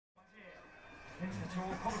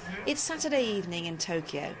It's Saturday evening in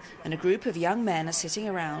Tokyo, and a group of young men are sitting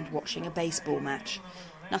around watching a baseball match.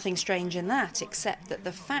 Nothing strange in that, except that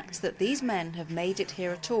the fact that these men have made it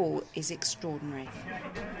here at all is extraordinary.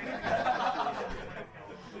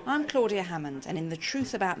 I'm Claudia Hammond, and in The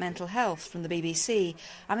Truth About Mental Health from the BBC,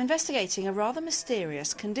 I'm investigating a rather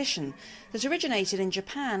mysterious condition that originated in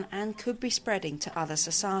Japan and could be spreading to other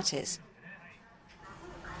societies.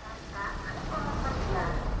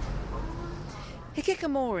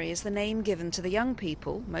 Hikikomori is the name given to the young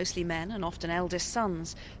people, mostly men and often eldest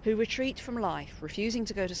sons, who retreat from life, refusing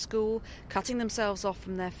to go to school, cutting themselves off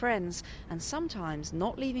from their friends, and sometimes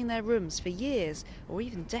not leaving their rooms for years or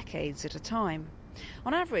even decades at a time.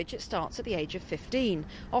 On average, it starts at the age of 15,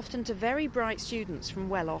 often to very bright students from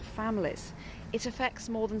well-off families. It affects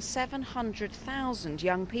more than 700,000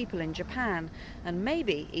 young people in Japan, and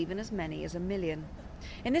maybe even as many as 1 million.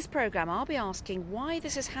 In this programme, I'll be asking why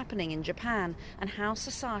this is happening in Japan and how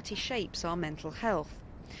society shapes our mental health.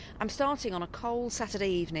 I'm starting on a cold Saturday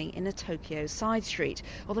evening in a Tokyo side street.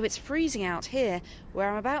 Although it's freezing out here, where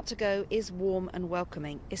I'm about to go is warm and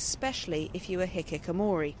welcoming, especially if you are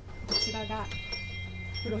hikikomori.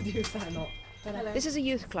 This is a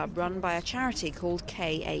youth club run by a charity called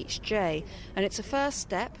KHJ, and it's a first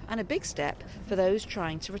step and a big step for those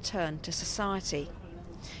trying to return to society.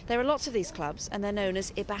 There are lots of these clubs, and they're known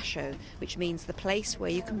as ibasho, which means the place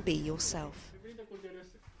where you can be yourself.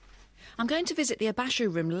 I'm going to visit the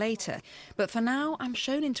ibasho room later, but for now I'm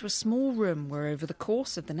shown into a small room where over the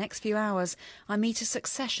course of the next few hours I meet a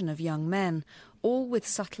succession of young men, all with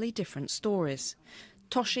subtly different stories.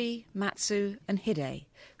 Toshi, Matsu and Hide,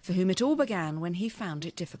 for whom it all began when he found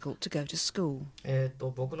it difficult to go to school.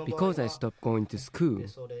 Because I stopped going to school,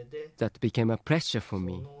 that became a pressure for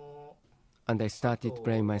me. And I started to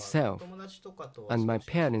blame myself, and my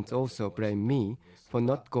parents also blamed me for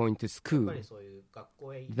not going to school.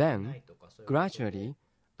 Then, gradually,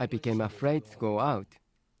 I became afraid to go out,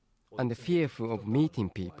 and fearful of meeting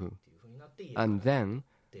people. And then,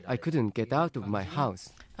 I couldn't get out of my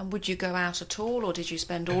house. And would you go out at all, or did you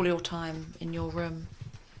spend all your time in your room?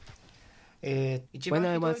 When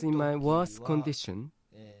I was in my worst condition,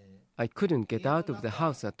 I couldn't get out of the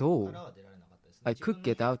house at all. I could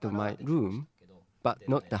get out of my room, but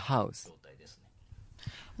not the house.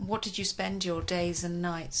 What did you spend your days and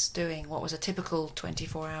nights doing? What was a typical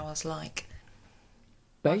 24 hours like?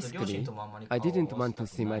 Basically, I didn't want to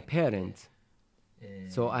see my parents,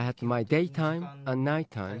 so I had my daytime and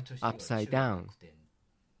nighttime upside down.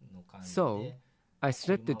 So, I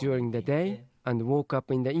slept during the day and woke up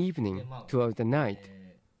in the evening throughout the night.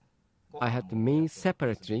 I had meals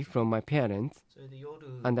separately from my parents,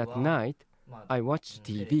 and at night, I watched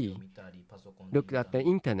TV, looked at the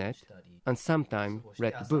internet, and sometimes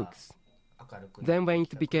read books. Then when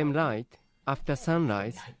it became light, after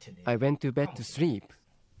sunrise, I went to bed to sleep.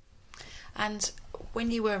 And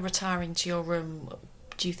when you were retiring to your room,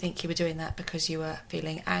 do you think you were doing that because you were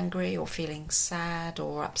feeling angry or feeling sad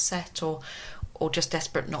or upset or just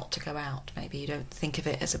desperate not to go out? Maybe you don't think of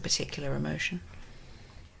it as a particular emotion.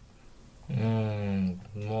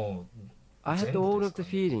 I had all of the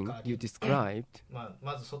feelings you described,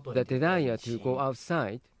 the desire to go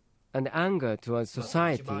outside, and anger towards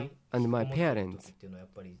society and my parents,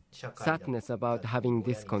 sadness about having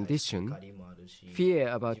this condition, fear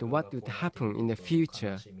about what would happen in the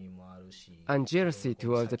future, and jealousy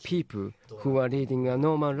towards the people who are leading a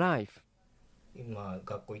normal life.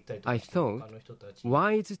 I thought,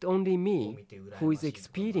 why is it only me who is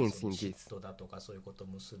experiencing this?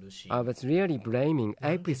 I was really blaming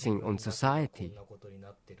everything on society.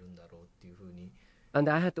 And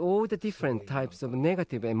I had all the different types of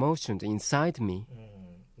negative emotions inside me.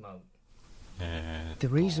 The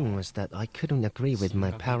reason was that I couldn't agree with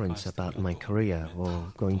my parents about my career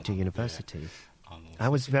or going to university. I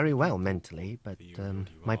was very well mentally, but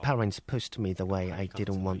my parents pushed me the way I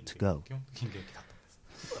didn't want to go.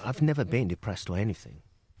 I've never been depressed or anything.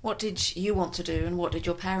 What did you want to do and what did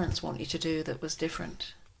your parents want you to do that was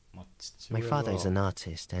different? My father is an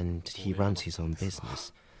artist and he runs his own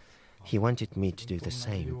business. He wanted me to do the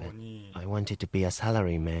same, but I wanted to be a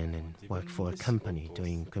salaryman and work for a company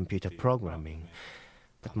doing computer programming.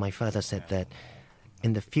 But my father said that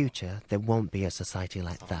in the future there won't be a society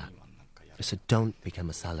like that. So don't become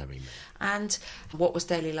a salaryman. And what was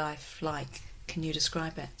daily life like? Can you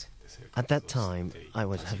describe it? At that time, I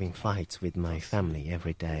was having fights with my family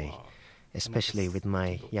every day, especially with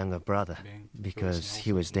my younger brother, because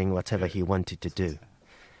he was doing whatever he wanted to do.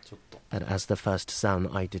 But as the first son,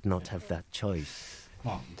 I did not have that choice.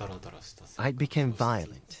 I became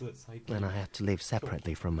violent, and I had to live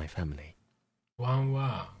separately from my family.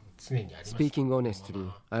 Speaking honestly,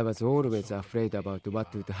 I was always afraid about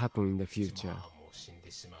what would happen in the future.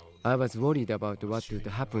 I was worried about what would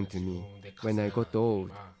happen to me when I got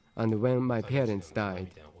old and when my parents died,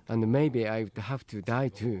 and maybe I would have to die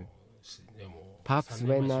too. Perhaps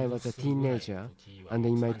when I was a teenager and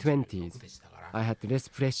in my 20s, I had less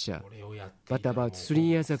pressure. But about 3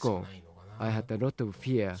 years ago, I had a lot of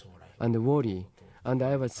fear and worry, and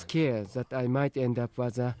I was scared that I might end up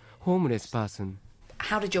as a homeless person.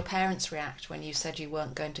 How did your parents react when you said you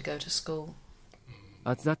weren't going to go to school?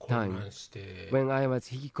 At that time, when I was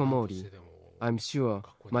hikikomori, I'm sure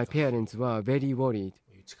my parents were very worried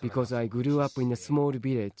because I grew up in a small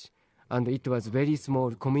village and it was a very small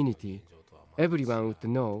community. Everyone would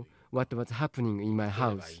know what was happening in my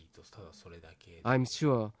house. I'm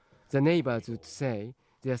sure the neighbors would say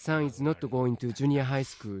their son is not going to junior high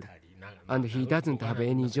school and he doesn't have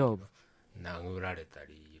any job.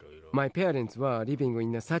 My parents were living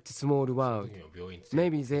in such a small world.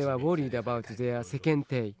 Maybe they were worried about their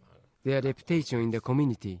sekentei, their reputation in the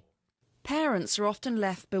community. Parents are often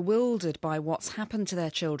left bewildered by what's happened to their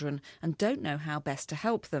children and don't know how best to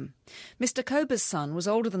help them. Mr. Koba's son was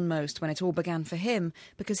older than most when it all began for him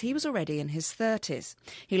because he was already in his 30s.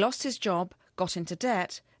 He lost his job, got into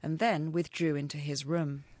debt, and then withdrew into his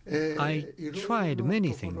room. I tried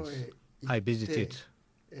many things. I visited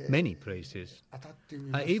many places.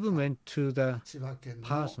 I even went to the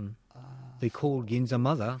person they call Ginza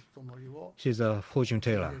Mother. She's a fortune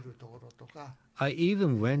teller. I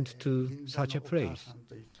even went to such a place.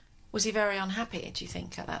 Was he very unhappy, do you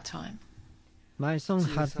think, at that time? My son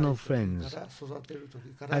had no friends.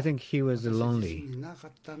 I think he was lonely.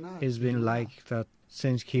 It's been like that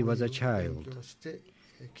since he was a child.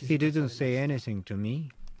 He didn't say anything to me,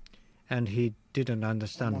 and he didn't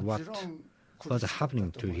understand what was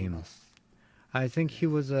happening to him. I think he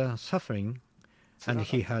was suffering, and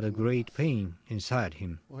he had a great pain inside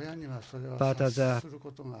him. But as a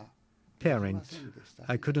parent,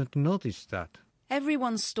 I couldn't notice that.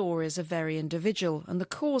 Everyone's stories are very individual and the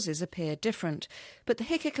causes appear different. But the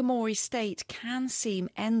hikikomori state can seem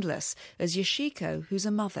endless, as Yoshiko, who's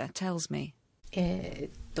a mother, tells me.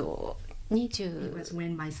 It was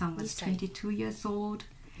when my son was 22 years old,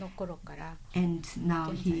 and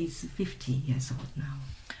now he's 50 years old now.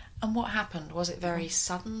 And what happened? Was it very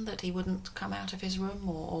sudden that he wouldn't come out of his room,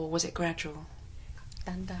 or was it gradual?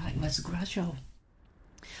 It was gradual.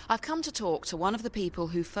 I've come to talk to one of the people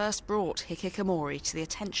who first brought hikikomori to the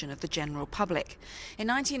attention of the general public. In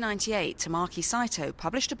 1998, Tamaki Saito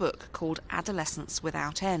published a book called Adolescence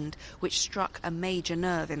Without End, which struck a major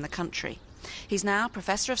nerve in the country. He's now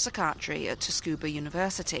Professor of Psychiatry at Tsukuba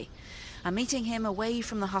University. I'm meeting him away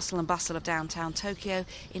from the hustle and bustle of downtown Tokyo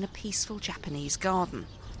in a peaceful Japanese garden.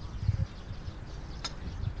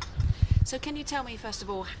 So can you tell me, first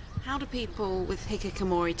of all, how do people with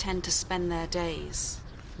hikikomori tend to spend their days?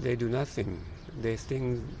 They do nothing. They stay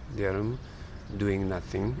in their room doing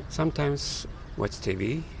nothing. Sometimes watch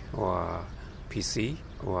TV or PC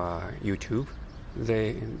or YouTube.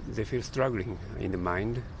 They feel struggling in the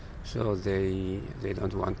mind, so they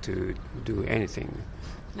don't want to do anything.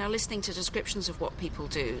 Now, listening to descriptions of what people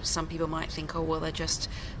do, some people might think, oh, well, they're just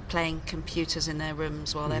playing computers in their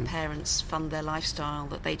rooms while their parents fund their lifestyle,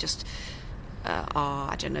 that they just are,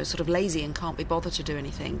 I don't know, sort of lazy and can't be bothered to do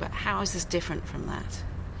anything. But how is this different from that?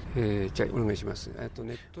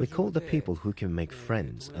 We call the people who can make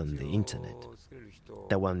friends on the internet,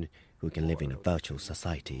 the one who can live in a virtual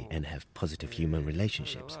society and have positive human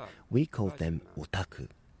relationships. We call them otaku.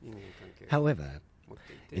 However,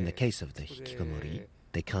 in the case of the hikikomori,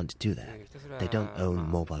 they can't do that. They don't own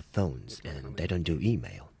mobile phones and they don't do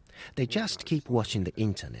email. They just keep watching the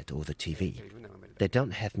internet or the TV. They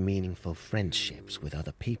don't have meaningful friendships with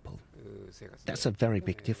other people. That's a very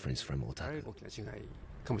big difference from otaku.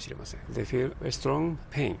 They feel a strong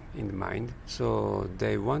pain in the mind, so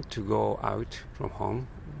they want to go out from home.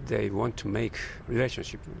 They want to make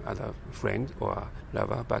relationship with other friend or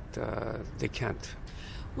lover, but they can't.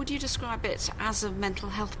 Would you describe it as a mental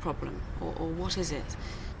health problem, or what is it?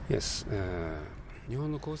 Yes.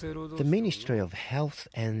 The Ministry of Health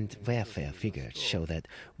and Welfare figures show that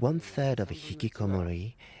 1/3 of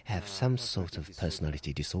hikikomori have some sort of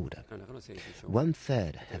personality disorder.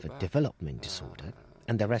 1/3 have a development disorder,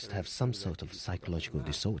 and the rest have some sort of psychological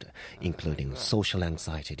disorder, including social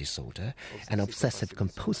anxiety disorder and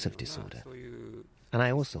obsessive-compulsive disorder. And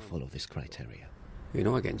I also follow this criteria.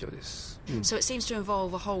 So it seems to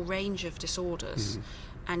involve a whole range of disorders,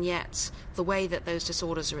 and yet the way that those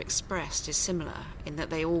disorders are expressed is similar in that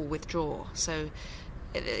they all withdraw. So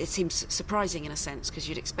it seems surprising in a sense, because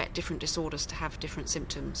you'd expect different disorders to have different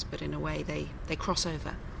symptoms, but in a way they cross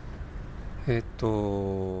over. With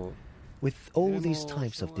all these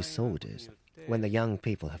types of disorders, when the young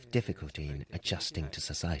people have difficulty in adjusting to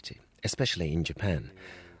society, especially in Japan,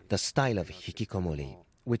 the style of hikikomori,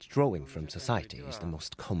 withdrawing from society, is the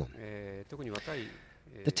most common.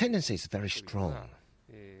 The tendency is very strong.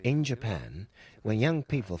 In Japan, when young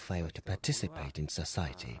people fail to participate in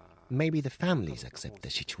society, maybe the families accept the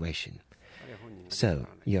situation. So,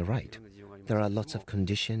 you're right. There are lots of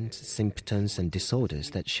conditions, symptoms and disorders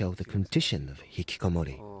that show the condition of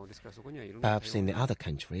hikikomori. Perhaps in the other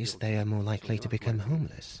countries, they are more likely to become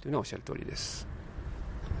homeless.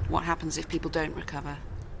 What happens if people don't recover?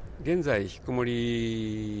 現在、引きこも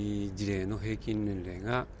り事例の平均年齢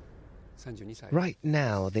が32歳。 Right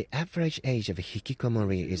now, the average age of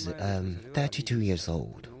hikikomori is 32 years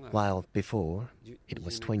old, while before it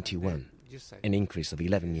was 21, an increase of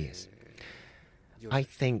 11 years. I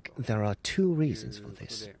think there are two reasons for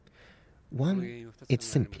this. One, it's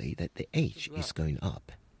simply that the age is going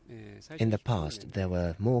up. In the past, there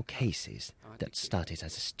were more cases that started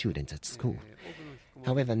as students at school.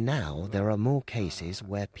 However, now there are more cases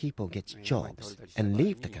where people get jobs and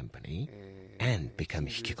leave the company and become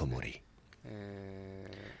hikikomori.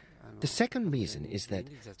 The second reason is that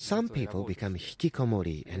some people become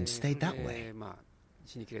hikikomori and stay that way.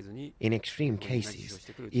 In extreme cases,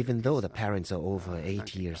 even though the parents are over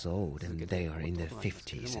 80 years old and they are in their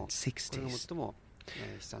 50s and 60s,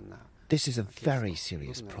 this is a very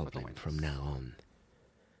serious problem from now on.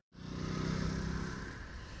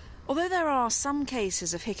 Although there are some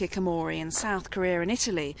cases of hikikomori in South Korea and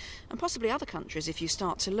Italy, and possibly other countries if you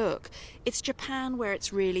start to look, it's Japan where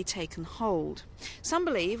it's really taken hold. Some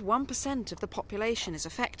believe 1% of the population is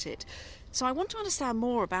affected. So I want to understand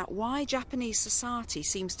more about why Japanese society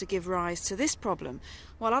seems to give rise to this problem,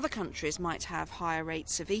 while other countries might have higher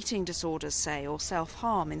rates of eating disorders, say, or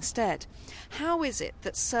self-harm instead. How is it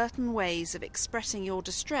that certain ways of expressing your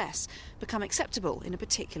distress become acceptable in a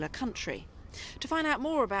particular country? To find out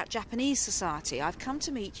more about Japanese society, I've come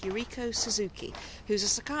to meet Yuriko Suzuki, who's a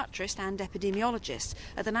psychiatrist and epidemiologist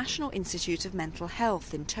at the National Institute of Mental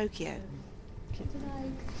Health in Tokyo. Would you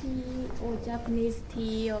like tea or Japanese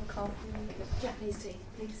tea or coffee? Japanese tea,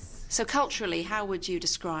 please. So culturally, how would you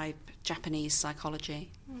describe Japanese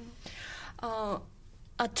psychology?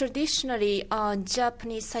 Traditionally,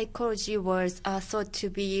 Japanese psychology was thought to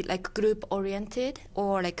be like group-oriented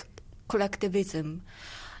or like collectivism.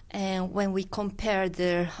 And when we compare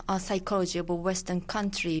the psychology of a Western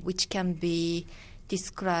country, which can be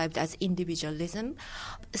described as individualism,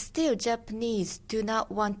 still Japanese do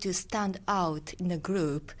not want to stand out in a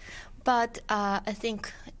group. But I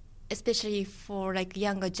think, especially for like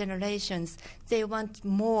younger generations, they want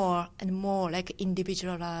more and more like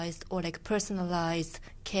individualized or like personalized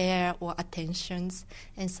care or attentions.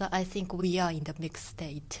 And so I think we are in the mixed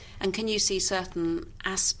state. And can you see certain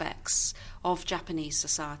aspects of Japanese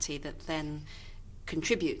society that then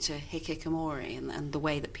contribute to hikikomori and the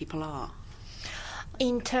way that people are?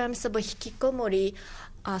 In terms of hikikomori,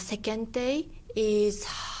 second day is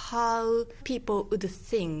how people would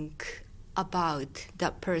think about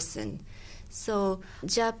that person. So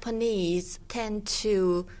Japanese tend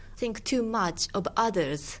to think too much of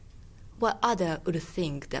others, what others would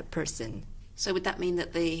think that person. So would that mean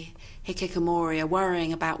that the hikikomori are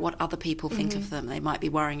worrying about what other people think of them? They might be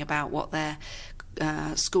worrying about what their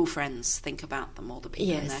school friends think about them, or the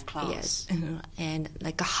people in their class. Yes, and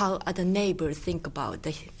like how other neighbors think about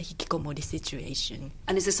the hikikomori situation.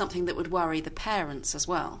 And is this something that would worry the parents as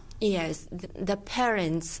well? Yes, the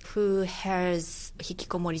parents who has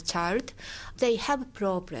hikikomori child, they have a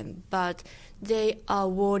problem, but they are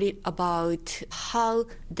worried about how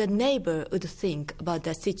the neighbor would think about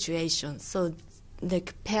the situation. So the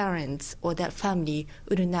parents or that family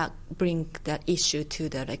would not bring that issue to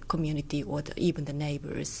the community or even the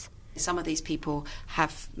neighbors. Some of these people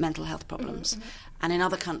have mental health problems, and in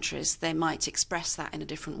other countries they might express that in a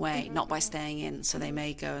different way, not by staying in. So they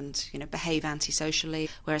may go and behave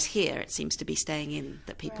antisocially, whereas here it seems to be staying in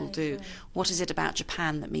that people do. Right. What is it about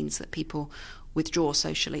Japan that means that people withdraw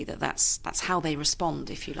socially? That's how they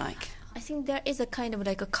respond, if you like. I think there is a kind of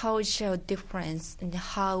like a cultural difference in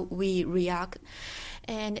how we react,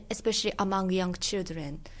 and especially among young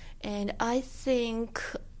children. And I think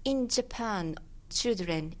in Japan,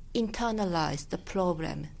 children internalize the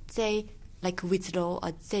problem. They withdraw,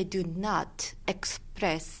 or they do not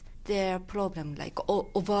express their problem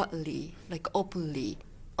overtly, openly.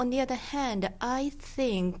 On the other hand, I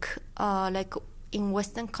think in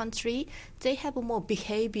Western country, they have a more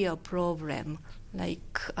behavioral problem,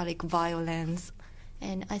 like violence,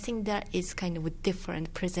 and I think that is kind of a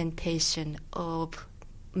different presentation of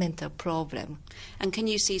mental problem. And can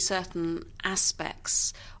you see certain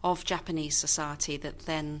aspects of Japanese society that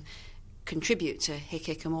then contribute to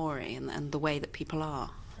hikikomori and the way that people are?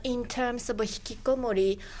 In terms of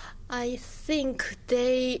hikikomori, I think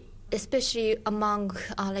they, especially among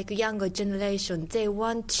like younger generation, they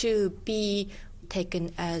want to be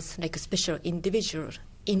taken as like a special individual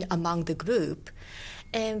in among the group,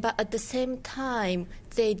 but at the same time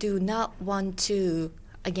they do not want to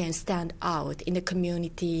again stand out in the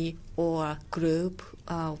community or group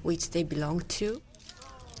which they belong to.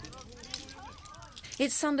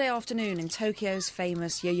 It's Sunday afternoon in Tokyo's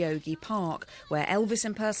famous Yoyogi Park, where Elvis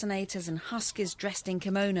impersonators and huskies dressed in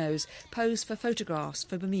kimonos pose for photographs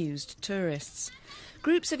for bemused tourists.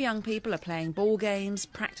 Groups of young people are playing ball games,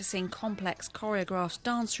 practising complex choreographed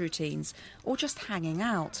dance routines, or just hanging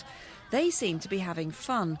out. They seem to be having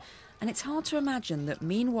fun, and it's hard to imagine that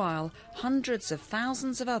meanwhile hundreds of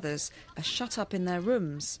thousands of others are shut up in their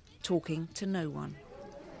rooms, talking to no one.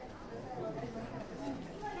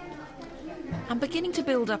 I'm beginning to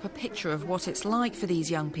build up a picture of what it's like for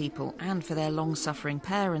these young people and for their long-suffering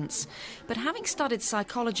parents. But having studied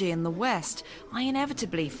psychology in the West, I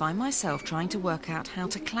inevitably find myself trying to work out how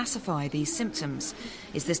to classify these symptoms.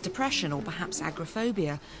 Is this depression or perhaps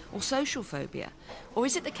agoraphobia or social phobia? Or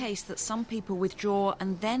is it the case that some people withdraw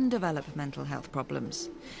and then develop mental health problems?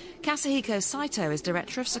 Kazuhiko Saito is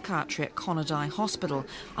Director of Psychiatry at Konodai Hospital.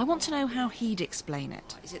 I want to know how he'd explain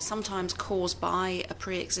it. Is it sometimes caused by a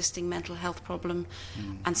pre-existing mental health problem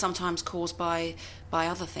and sometimes caused by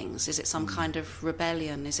other things? Is it some kind of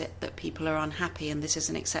rebellion? Is it that people are unhappy and this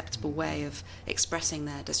is an acceptable way of expressing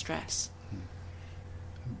their distress?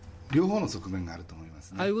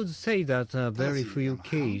 I would say that very few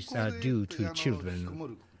cases are due to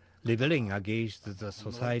children rebelling against the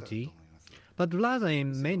society. But rather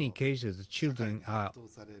in many cases, children are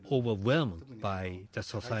overwhelmed by the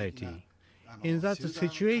society. In that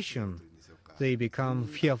situation, they become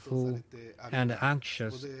fearful and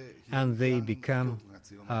anxious, and they become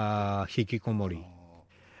hikikomori.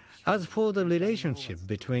 As for the relationship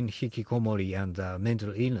between hikikomori and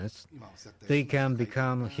mental illness, they can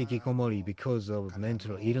become hikikomori because of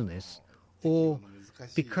mental illness, or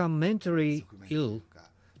become mentally ill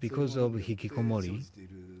because of hikikomori.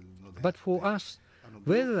 But for us,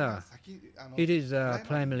 whether it is a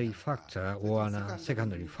primary factor or a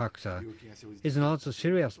secondary factor is not a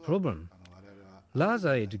serious problem.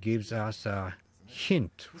 Rather, it gives us a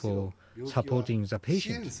hint for supporting the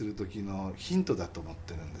patient.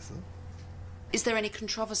 Is there any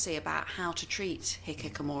controversy about how to treat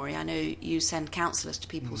hikikomori? I know you send counsellors to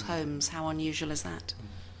people's homes. How unusual is that?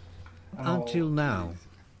 Until now,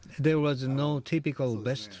 there was no typical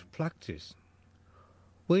best practice.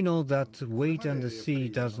 We know that wait and see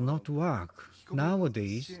does not work.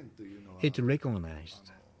 Nowadays, it's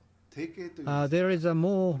recognized. There is a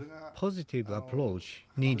more positive approach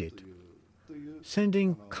needed.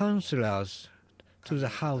 Sending counselors to the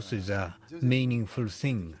house is a meaningful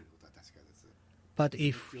thing. But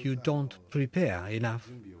if you don't prepare enough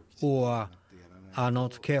or are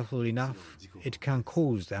not careful enough, it can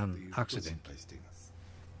cause an accident.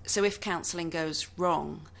 So if counselling goes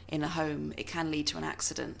wrong in a home, it can lead to an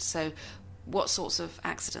accident. So what sorts of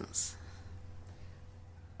accidents?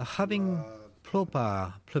 Having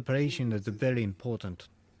proper preparation is very important.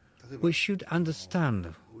 We should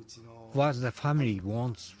understand what the family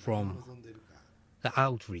wants from the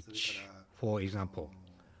outreach, for example.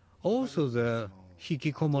 Also, the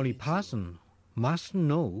hikikomori person must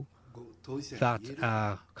know that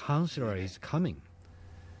a counselor is coming.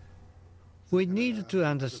 We need to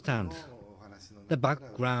understand the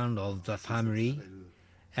background of the family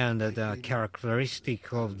and the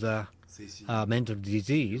characteristic of the mental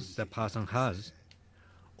disease the person has.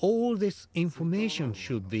 All this information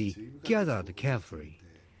should be gathered carefully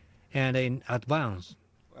and in advance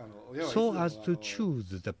so as to choose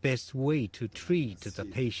the best way to treat the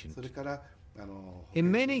patient.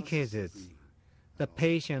 In many cases, the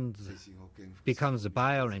patient becomes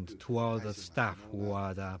violent toward the staff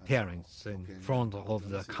or the parents in front of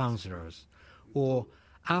the counselors, or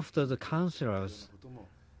after the counselors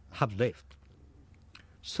have left.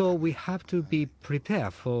 So we have to be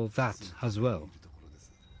prepared for that as well.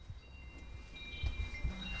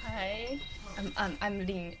 Hi, I'm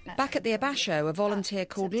Ling. Back at the Abasho, a volunteer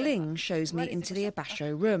called Ling shows me into the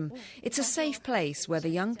Abasho room. It's a safe place where the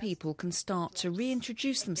young people can start to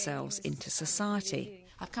reintroduce themselves into society.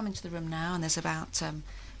 I've come into the room now and there's about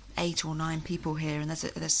 8 or 9 people here, and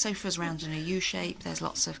there's sofas round in a U shape. There's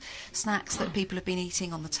lots of snacks that people have been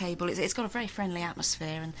eating on the table. It's got a very friendly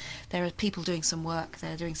atmosphere, and there are people doing some work.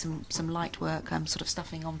 They're doing some light work, sort of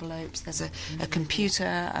stuffing envelopes. There's a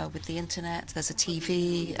computer with the internet. There's a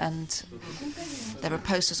TV, and there are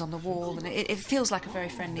posters on the wall, and it feels like a very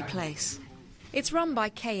friendly place. It's run by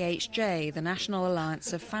KHJ, the National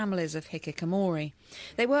Alliance of Families of Hikikomori.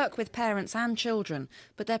 They work with parents and children,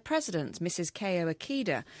 but their president, Mrs. Keo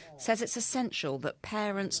Akida, says it's essential that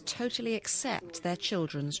parents totally accept their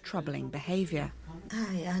children's troubling behaviour.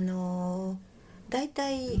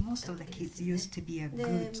 Most of the kids used to be a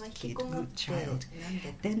good kid, good child.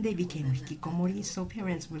 Then they became hikikomori, so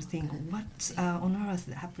parents will think, what on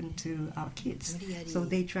earth happened to our kids? So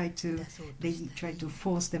they try to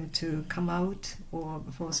force them to come out, or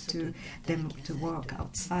force them to work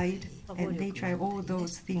outside, and they try all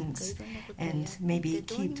those things, and maybe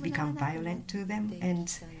kids become violent to them,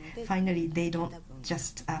 and finally they don't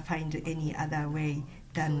just find any other way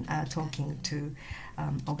than talking to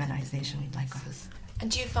organisations like us. And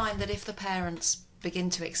do you find that if the parents begin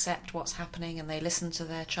to accept what's happening and they listen to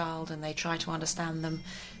their child and they try to understand them,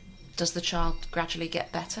 does the child gradually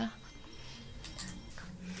get better?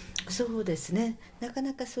 That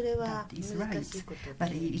is right,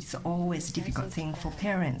 but it's always a difficult thing for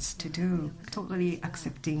parents to do. Totally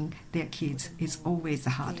accepting their kids is always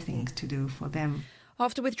a hard thing to do for them.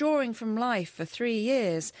 After withdrawing from life for 3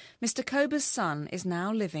 years, Mr. Koba's son is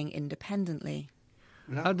now living independently.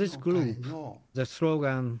 At this group, the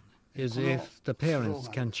slogan is if the parents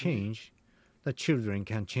can change, the children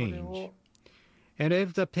can change. And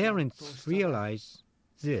if the parents realize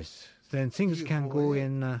this, then things can go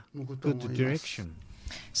in a good direction.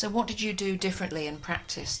 So what did you do differently in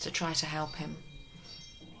practice to try to help him?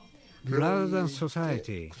 Rather than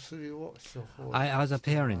society, I, as a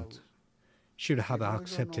parent, should have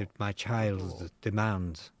accepted my child's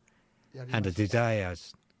demands and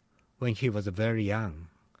desires when he was very young.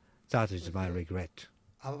 That is my regret.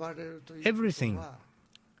 Everything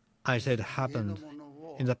I said happened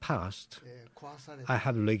in the past. I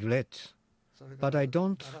have regret, but I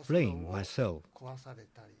don't blame myself.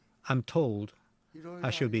 I'm told I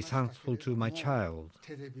should be thankful to my child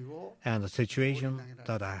and the situation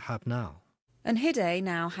that I have now. And Hide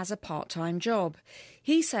now has a part-time job.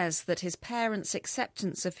 He says that his parents'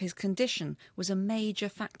 acceptance of his condition was a major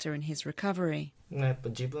factor in his recovery.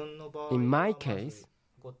 In my case,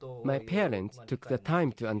 my parents took the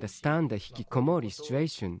time to understand the hikikomori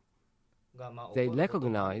situation. They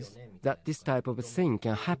recognized that this type of thing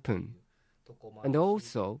can happen. And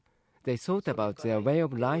also, they thought about their way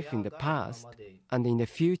of life in the past and in the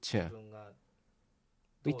future.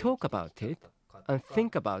 We talk about it and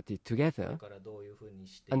think about it together,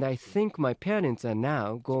 and I think my parents are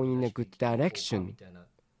now going in a good direction.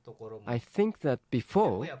 I think that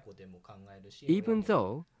before, even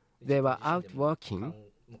though they were out working,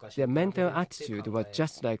 their mental attitude was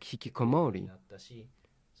just like hikikomori.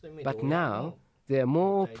 But now, they are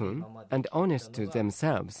more open and honest to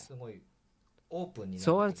themselves.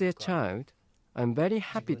 So as their child, I'm very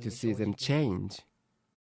happy to see them change.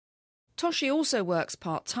 Toshi also works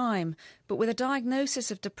part-time, but with a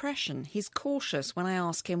diagnosis of depression, he's cautious when I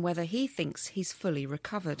ask him whether he thinks he's fully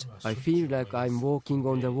recovered. I feel like I'm walking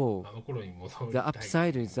on the wall. The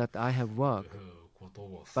upside is that I have work,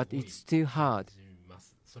 but it's still hard.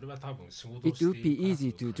 It would be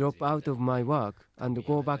easy to drop out of my work and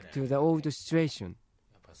go back to the old situation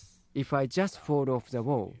if I just fall off the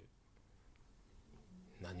wall.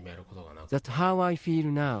 That's how I feel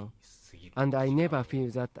now, and I never feel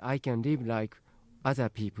that I can live like other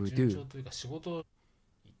people do.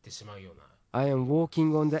 I am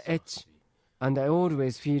walking on the edge, and I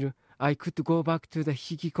always feel I could go back to the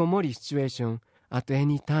hikikomori situation at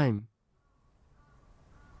any time.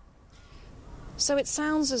 So it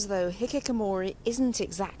sounds as though hikikomori isn't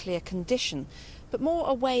exactly a condition, but more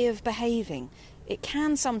a way of behaving. It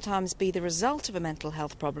can sometimes be the result of a mental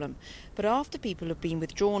health problem, but after people have been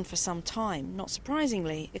withdrawn for some time, not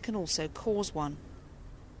surprisingly, it can also cause one.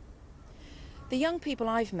 The young people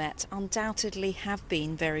I've met undoubtedly have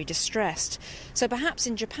been very distressed. So perhaps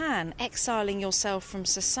in Japan, exiling yourself from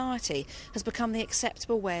society has become the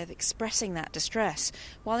acceptable way of expressing that distress,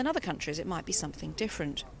 while in other countries it might be something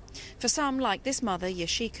different. For some, like this mother,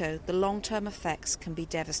 Yoshiko, the long-term effects can be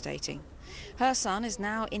devastating. Her son is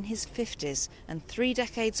now in his 50s, and 3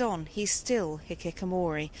 decades on, he's still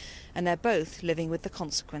hikikomori, and they're both living with the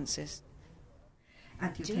consequences.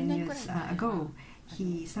 Until 10 years ago,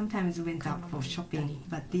 he sometimes went out for shopping,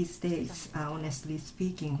 but these days, honestly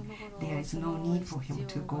speaking, there is no need for him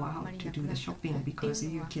to go out to do the shopping because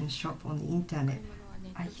you can shop on the internet.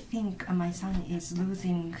 I think my son is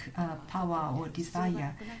losing power or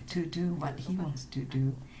desire to do what he wants to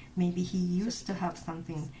do. Maybe he used to have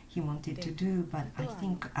something he wanted to do, but I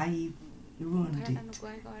think I ruined it.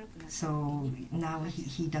 So now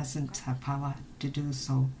he doesn't have power to do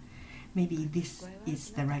so. Maybe this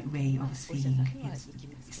is the right way of seeing his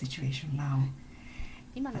situation now.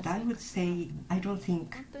 But I would say I don't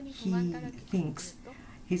think he thinks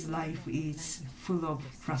his life is full of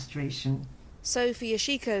frustration. So for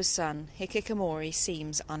Yoshiko's son, hikikomori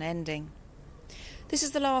seems unending. This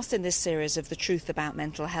is the last in this series of The Truth About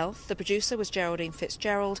Mental Health. The producer was Geraldine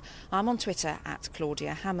Fitzgerald. I'm on Twitter at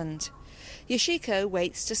Claudia Hammond. Yoshiko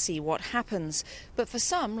waits to see what happens, but for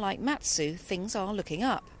some, like Matsu, things are looking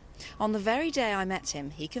up. On the very day I met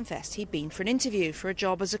him, he confessed he'd been for an interview for a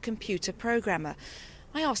job as a computer programmer.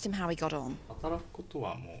 I asked him how he got on.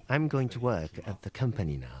 I'm going to work at the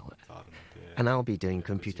company now, and I'll be doing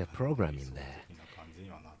computer programming there.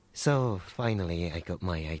 So finally I got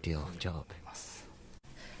my ideal job.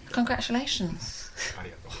 Congratulations.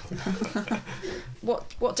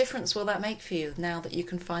 What difference will that make for you now that you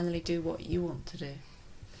can finally do what you want to do?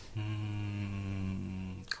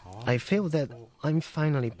 I feel that I'm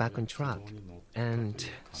finally back on track, and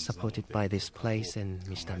supported by this place and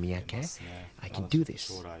Mr. Miyake, I can do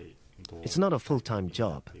this. It's not a full-time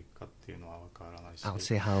job. I'll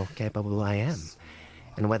see how capable I am,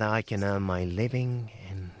 and whether I can earn my living,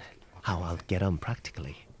 and how I'll get on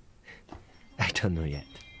practically. I don't know yet.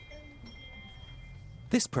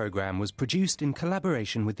 This programme was produced in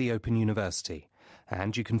collaboration with the Open University,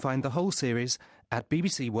 and you can find the whole series at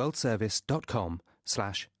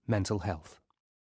bbcworldservice.com/mental health.